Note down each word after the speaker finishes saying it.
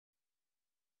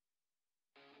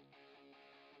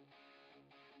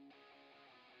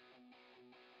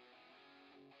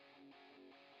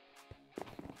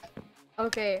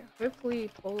Okay,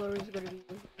 hopefully Polar is gonna be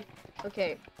easy.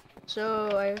 Okay,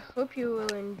 so I hope you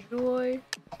will enjoy,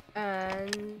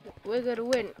 and we're gonna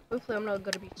win. Hopefully I'm not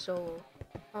gonna be solo.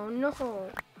 Oh no,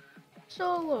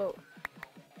 solo.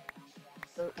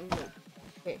 So, no.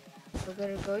 Okay, we're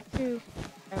gonna go to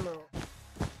Emerald.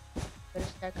 Gonna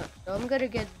stack up. So I'm gonna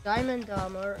get Diamond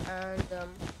Armor, and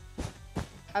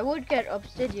I would get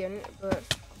Obsidian, but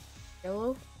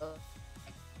yellow.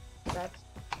 That's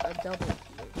a double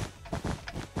team.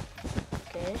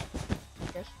 Okay.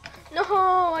 Yes. No,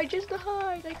 I just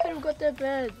died. I could have got that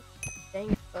bed.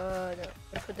 Dang. No.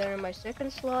 I put that in my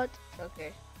second slot.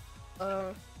 Okay.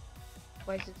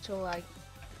 Why is it so laggy?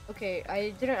 Okay,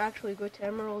 I didn't actually go to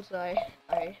Emeralds. I'm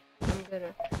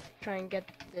gonna try and get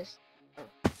this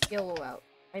yellow out.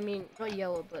 I mean, not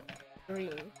yellow, but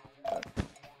green.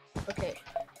 Okay.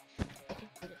 I can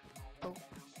do this. Oh,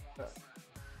 God.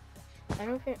 I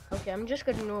don't think. Okay, I'm just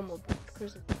gonna normal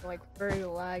because it's like very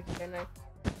laggy and I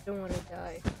don't want to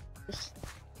die. Just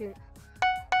can.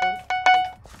 Oh,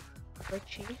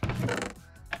 glitchy.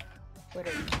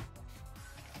 Whatever.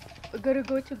 I gotta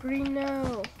go to green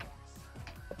now.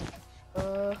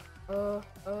 Yeah.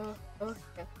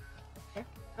 Yeah.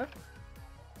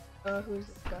 Huh? Who's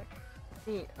this guy?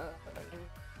 Me.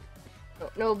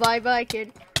 No, bye,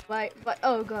 kid. Bye.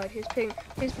 Oh God, his ping.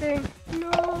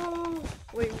 No.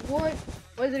 Wait, what?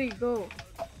 Where did he go?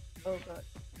 Oh God.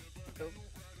 No.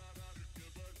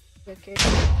 Okay.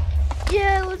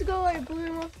 Yeah, let's go. I blew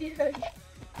him off the edge.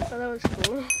 Oh, that was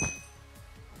cool.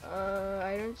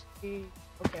 I don't see.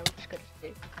 Okay, I'm just gonna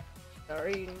stay.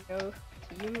 Sorry, no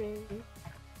teaming.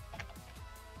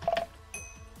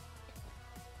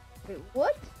 Wait,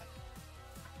 what?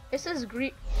 It says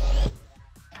green.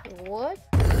 What?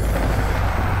 Oh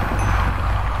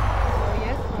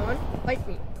yeah, come on, fight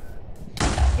me.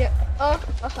 Yeah. Oh,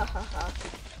 ha ha ha ha.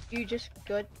 You just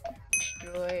got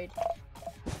destroyed.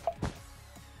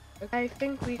 I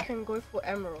think we can go for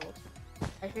emeralds.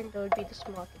 I think that would be the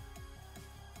smartest.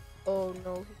 Oh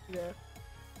no, he's there.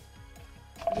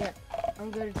 Yeah, I'm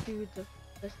gonna do this.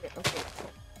 Okay,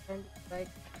 and like,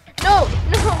 no. Oh,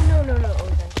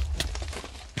 thank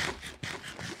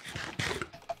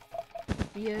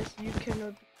you. Yes, you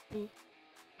cannot beat me.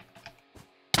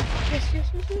 Yes.